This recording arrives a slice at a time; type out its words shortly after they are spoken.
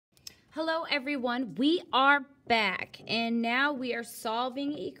Hello everyone, we are back and now we are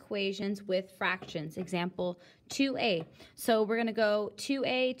solving equations with fractions. Example 2a. So we're going to go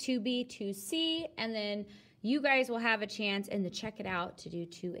 2a, 2b, 2c, and then you guys will have a chance in the check it out to do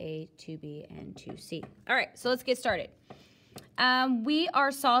 2a, 2b, and 2c. All right, so let's get started. We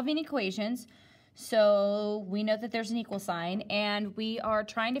are solving equations. So we know that there's an equal sign, and we are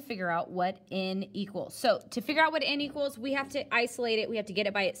trying to figure out what n equals. So to figure out what n equals, we have to isolate it. We have to get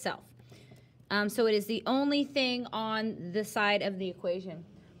it by itself. So it is the only thing on the side of the equation.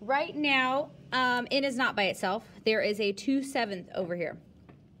 Right now, n is not by itself. There is a 2/7 over here.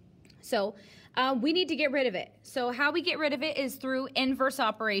 So we need to get rid of it. So how we get rid of it is through inverse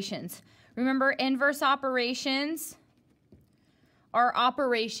operations. Remember, inverse operations are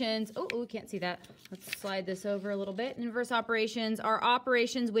operations. Oh, we can't see that. Let's slide this over a little bit. Inverse operations are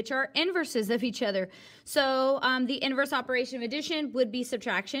operations which are inverses of each other. So the inverse operation of addition would be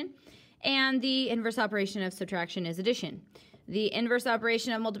subtraction, and the inverse operation of subtraction is addition. The inverse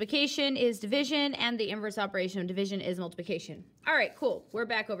operation of multiplication is division, and the inverse operation of division is multiplication. All right, cool. We're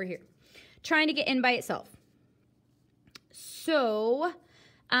back over here. Trying to get n by itself. So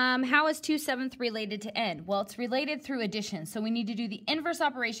how is 2/7 related to n? Well, it's related through addition. So we need to do the inverse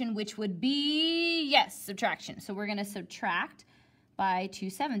operation, which would be, yes, subtraction. So we're going to subtract by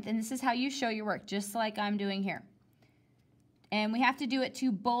 2/7. And this is how you show your work, just like I'm doing here. And we have to do it to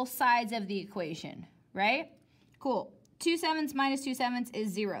both sides of the equation, right? Cool. 2/7 minus 2/7 is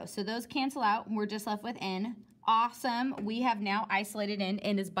 0. So those cancel out, and we're just left with n. Awesome. We have now isolated n.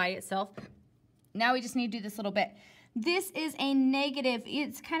 N is by itself. Now we just need to do this little bit. This is a negative,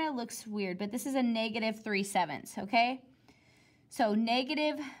 it kind of looks weird, but this is a negative 3/7, okay? So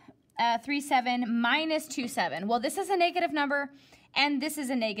negative 3/7 minus 2/7. Well, this is a negative number, and this is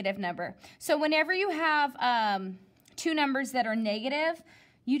a negative number. So whenever you have two numbers that are negative,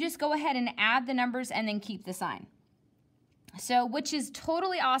 you just go ahead and add the numbers and then keep the sign. So which is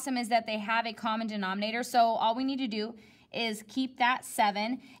totally awesome is that they have a common denominator. So all we need to do is keep that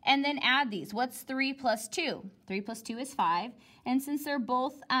 7 and then add these. What's 3 plus 2? 3 plus 2 is 5. And since they're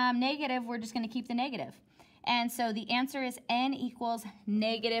both negative, we're just going to keep the negative. And so the answer is n equals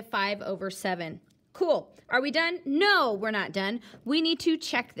negative 5/7. Cool. Are we done? No, we're not done. We need to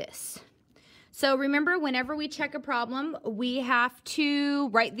check this. So remember, whenever we check a problem, we have to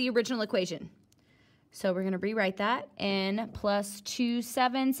write the original equation. So we're going to rewrite that. N plus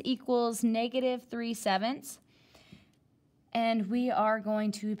 2/7 equals negative 3/7. And we are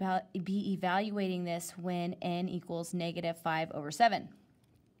going to be evaluating this when n equals negative 5/7.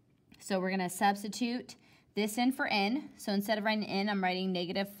 So we're going to substitute this in for n. So instead of writing n, I'm writing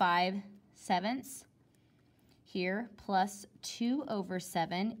negative 5/7 here, plus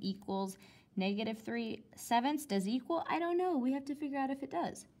 2/7 equals negative 3/7. Does it equal? I don't know. We have to figure out if it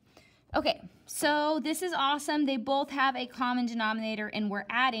does. Okay, so this is awesome. They both have a common denominator, and we're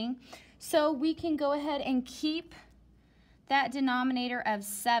adding. So we can go ahead and keep that denominator of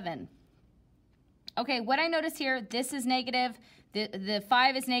 7. Okay, what I notice here, this is negative, the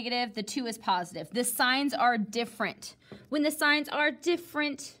 5 is negative, the 2 is positive. The signs are different. When the signs are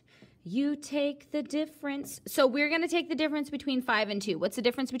different, you take the difference. So we're going to take the difference between 5 and 2. What's the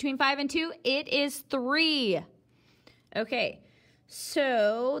difference between 5 and 2? It is 3. Okay,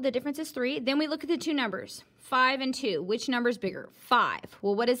 so the difference is 3. Then we look at the two numbers, 5 and 2. Which number is bigger? 5.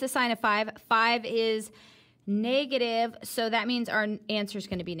 Well, what is the sign of 5? 5 is negative, so that means our answer is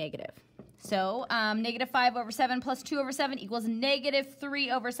going to be negative. So negative 5/7 plus 2/7 equals negative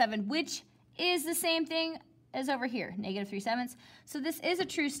 3/7, which is the same thing as over here, negative 3/7. So this is a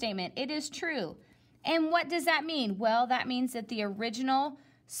true statement. It is true. And what does that mean? Well, that means that the original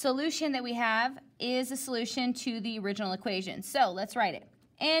solution that we have is a solution to the original equation. So let's write it.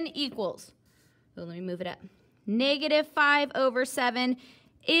 N equals, so let me move it up. Negative 5/7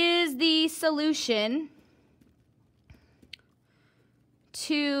 is the solution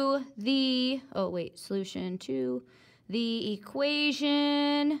to the, solution to the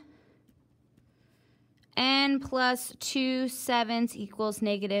equation n plus 2/7 equals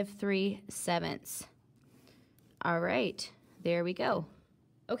negative 3/7. All right, there we go.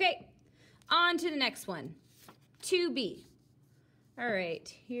 Okay, on to the next one, 2b. All right,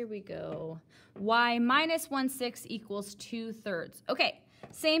 here we go. Y minus 1/6 equals 2/3. Okay,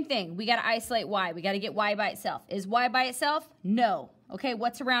 same thing. We got to isolate y. We got to get y by itself. Is y by itself? No. Okay,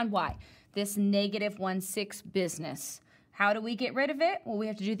 what's around y? This negative 1/6 business. How do we get rid of it? Well, we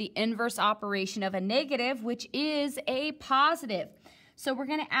have to do the inverse operation of a negative, which is a positive. So we're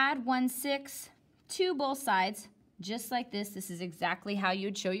going to add 1/6 to both sides, just like this. This is exactly how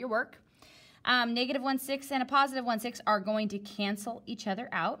you'd show your work. Negative 1/6 and a positive 1/6 are going to cancel each other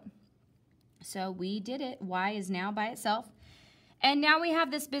out. So we did it. Y is now by itself. And now we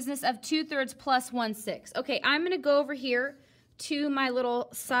have this business of 2/3 plus 1/6. Okay, I'm going to go over here to my little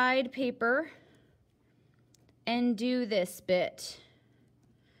side paper and do this bit.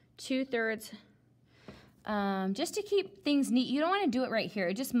 2/3. Just to keep things neat. You don't want to do it right here.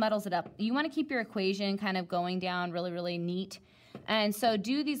 It just muddles it up. You want to keep your equation kind of going down really, really neat. And so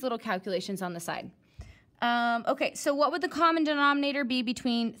do these little calculations on the side. Okay, so what would the common denominator be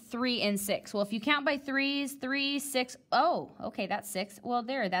between 3 and 6? Well, if you count by threes, 3, 6, oh, okay, that's 6. Well,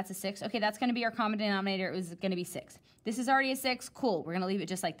 that's a 6. Okay, that's going to be our common denominator. It was going to be 6. This is already a 6. Cool, we're going to leave it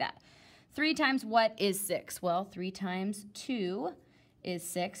just like that. 3 times what is 6? Well, 3 times 2 is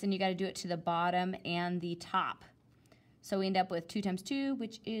 6, and you got to do it to the bottom and the top. So we end up with 2 times 2,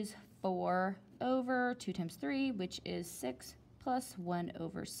 which is 4, over 2 times 3, which is 6, plus 1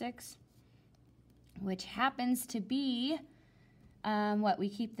 over 6. Which happens to be, what, we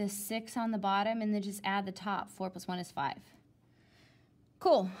keep this 6 on the bottom and then just add the top. 4 plus 1 is 5.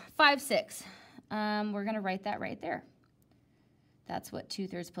 Cool, 5, 6. We're going to write that right there. That's what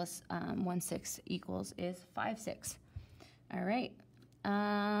 2/3 plus 1/6 equals is 5, 6. All right,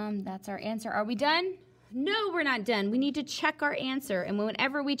 that's our answer. Are we done? No, we're not done. We need to check our answer. And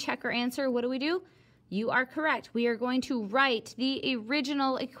whenever we check our answer, what do? You are correct. We are going to write the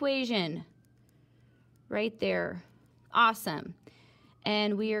original equation. Right there. Awesome.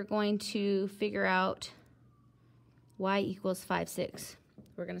 And we are going to figure out y equals 5, 6.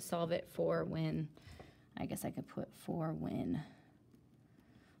 We're going to solve it for when, I guess I could put for when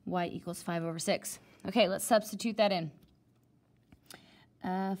y equals 5 over 6. Okay, let's substitute that in.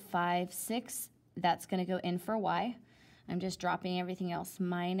 5, 6, that's going to go in for y. I'm just dropping everything else.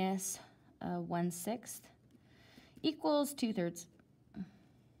 Minus 1/6 equals 2/3.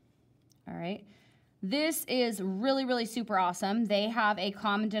 All right. This is really, really super awesome. They have a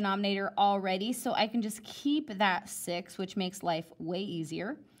common denominator already, so I can just keep that 6, which makes life way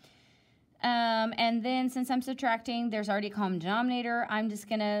easier. And then since I'm subtracting, there's already a common denominator. I'm just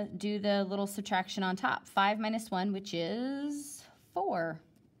going to do the little subtraction on top. 5 minus 1, which is 4.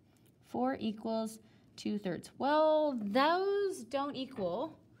 4 equals 2/3. Well, those don't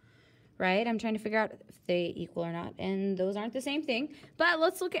equal, right? I'm trying to figure out if they equal or not, and those aren't the same thing. But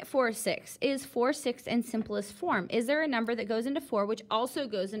let's look at 4, 6. Is 4, 6 in simplest form? Is there a number that goes into 4 which also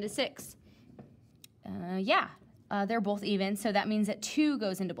goes into 6? Yeah, they're both even, so that means that 2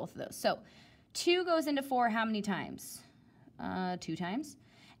 goes into both of those. So 2 goes into 4 how many times? 2 times.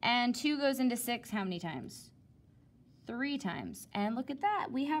 And 2 goes into 6 how many times? 3 times. And look at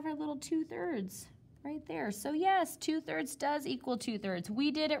that, we have our little 2/3. Right there. So yes, 2/3 does equal 2/3.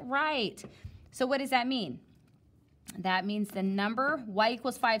 We did it right. So what does that mean? That means the number y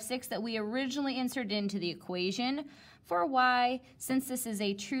equals 5, 6 that we originally inserted into the equation for y, since this is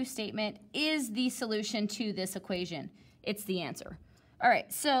a true statement, is the solution to this equation. It's the answer. All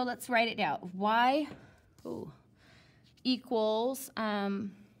right, so let's write it down. Y equals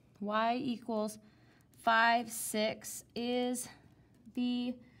 5, 6 is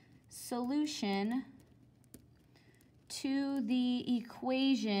the solution to the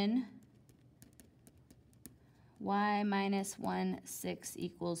equation y minus 1/6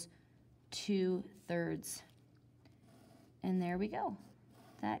 equals 2/3. And there we go.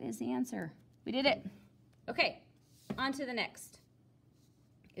 That is the answer. We did it. Okay, on to the next.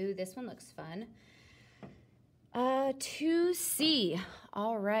 Ooh, this one looks fun. 2C.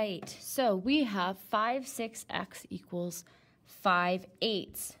 All right, so we have 5, 6x equals 5,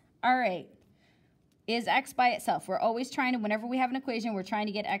 8. All right, is x by itself? We're always trying to, whenever we have an equation, we're trying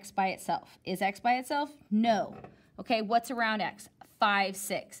to get x by itself. Is x by itself? No. Okay, what's around x? 5,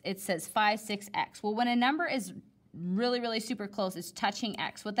 6. It says 5, 6x. Well, when a number is really, really super close, it's touching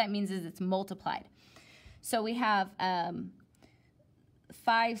x. What that means is it's multiplied. So we have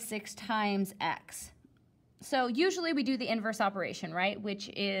 5, 6 times x. So usually we do the inverse operation, right? Which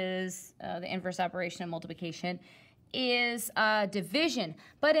is the inverse operation of multiplication is division.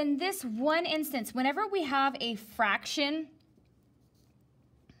 But in this one instance, whenever we have a fraction,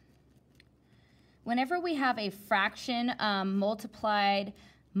 multiplied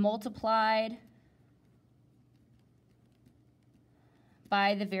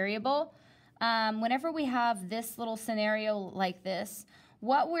by the variable, whenever we have this little scenario like this,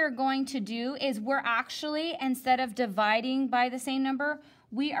 what we're going to do is we're actually, instead of dividing by the same number,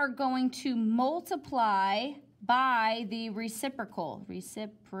 we are going to multiply by the reciprocal.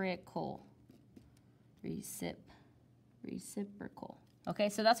 Okay,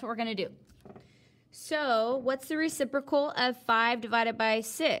 so that's what we're going to do. So what's the reciprocal of 5 divided by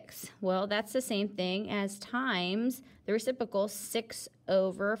 6? Well, that's the same thing as times the reciprocal 6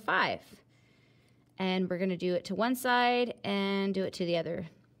 over 5. And we're going to do it to one side and do it to the other.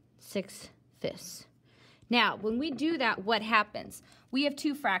 6/5. Now, when we do that, what happens? We have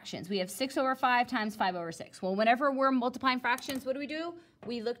two fractions. We have 6/5 times 5/6. Well, whenever we're multiplying fractions, what do?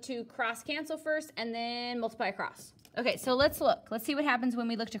 We look to cross cancel first and then multiply across. Okay, so let's look. Let's see what happens when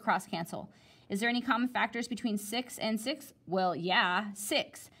we look to cross cancel. Is there any common factors between 6 and 6? Well, yeah,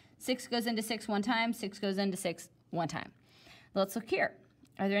 6. 6 goes into 6 one time, 6 goes into 6 one time. Let's look here.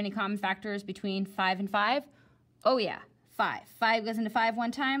 Are there any common factors between 5 and 5? Oh yeah, 5. 5 goes into 5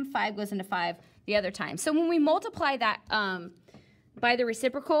 one time, 5 goes into 5 the other time. So when we multiply that by the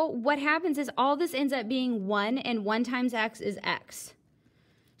reciprocal, what happens is all this ends up being 1, and 1 times x is x.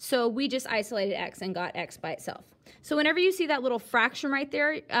 So we just isolated x and got x by itself. So whenever you see that little fraction right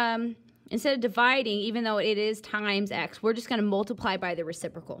there, instead of dividing, even though it is times x, we're just going to multiply by the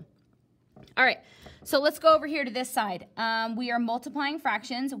reciprocal. All right, so let's go over here to this side. We are multiplying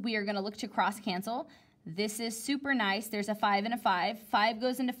fractions. We are going to look to cross cancel. This is super nice. There's a 5 and a 5. 5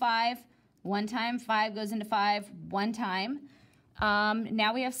 goes into 5 one time. 5 goes into 5 one time.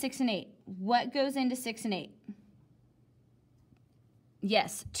 Now we have 6 and 8. What goes into 6 and 8?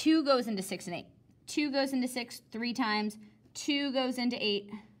 Yes, 2 goes into 6 and 8. 2 goes into 6 3 times. 2 goes into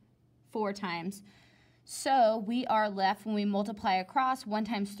 8 4 times. So we are left, when we multiply across, 1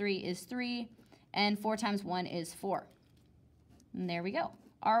 times 3 is 3, and 4 times 1 is 4. And there we go.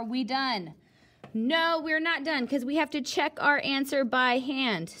 Are we done? No, we're not done, because we have to check our answer by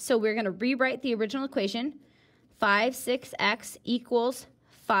hand. So we're going to rewrite the original equation. 5 6x equals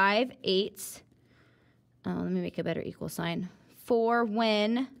 5/8. Let me make a better equal sign. For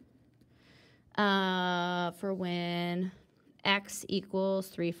when x equals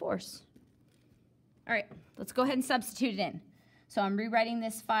 3/4. All right, let's go ahead and substitute it in. So I'm rewriting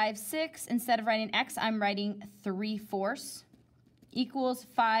this 5 6. Instead of writing x, I'm writing 3/4 equals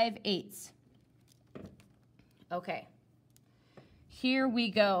 5/8. Okay, here we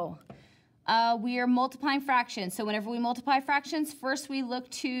go. We are multiplying fractions. So whenever we multiply fractions, first we look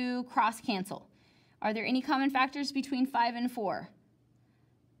to cross cancel. Are there any common factors between 5 and 4?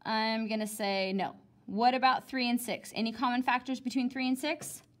 I'm going to say no. What about 3 and 6? Any common factors between 3 and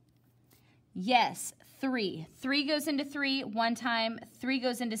 6? Yes, 3. 3 goes into 3 one time. 3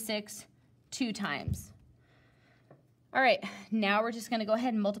 goes into 6 2 times. All right, now we're just going to go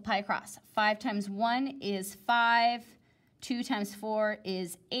ahead and multiply across. 5 times 1 is 5. 2 times 4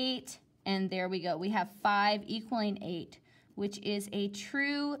 is 8. And there we go. We have 5 equaling 8, which is a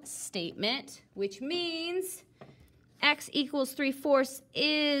true statement, which means x equals 3/4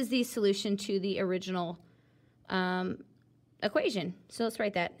 is the solution to the original equation. So let's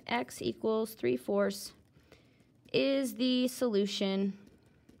write that. X equals 3/4 is the solution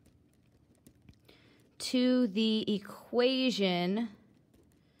to the equation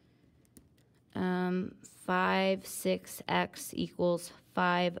 5 6x equals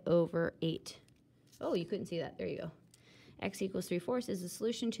 5/8. Oh, you couldn't see that. There you go. X equals 3/4 is the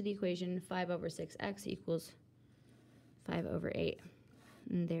solution to the equation 5/6x equals 5/8.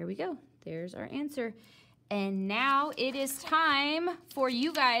 And there we go. There's our answer. And now it is time for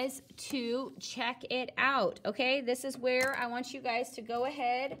you guys to check it out, okay? This is where I want you guys to go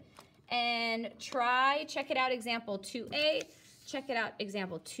ahead and check it out example 2A, check it out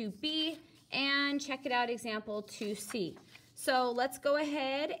example 2B, and check it out example 2C. So let's go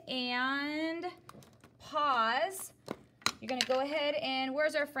ahead and pause. You're going to go ahead and,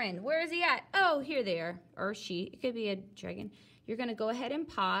 where's our friend? Where is he at? Oh, here they are, or she. It could be a dragon. You're going to go ahead and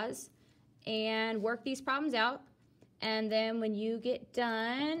pause and work these problems out. And then when you get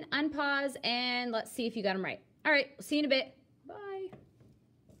done, unpause and let's see if you got them right. All right, see you in a bit. Bye.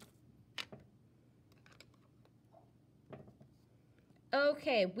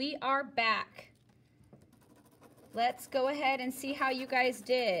 Okay, we are back. Let's go ahead and see how you guys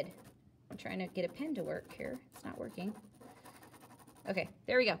did. I'm trying to get a pen to work here. It's not working. Okay,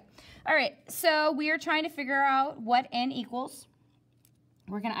 there we go. All right, so we are trying to figure out what n equals.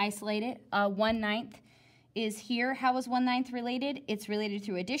 We're going to isolate it. 1/9 is here. How is 1/9 related? It's related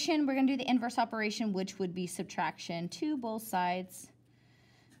through addition. We're going to do the inverse operation, which would be subtraction to both sides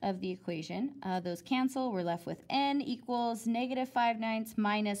of the equation. Those cancel. We're left with n equals -5/9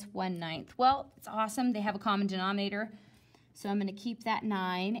 minus 1/9. Well, it's awesome. They have a common denominator. So I'm going to keep that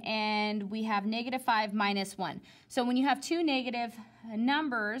 9. And we have -5 minus 1. So when you have two negative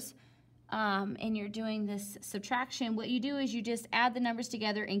numbers and you're doing this subtraction, what you do is you just add the numbers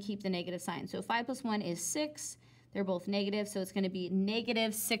together and keep the negative sign. So 5 plus 1 is 6. They're both negative, so it's going to be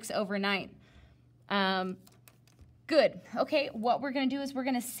 -6/9. Good. Okay, what we're going to do is we're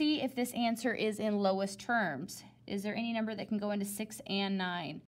going to see if this answer is in lowest terms. Is there any number that can go into 6 and 9?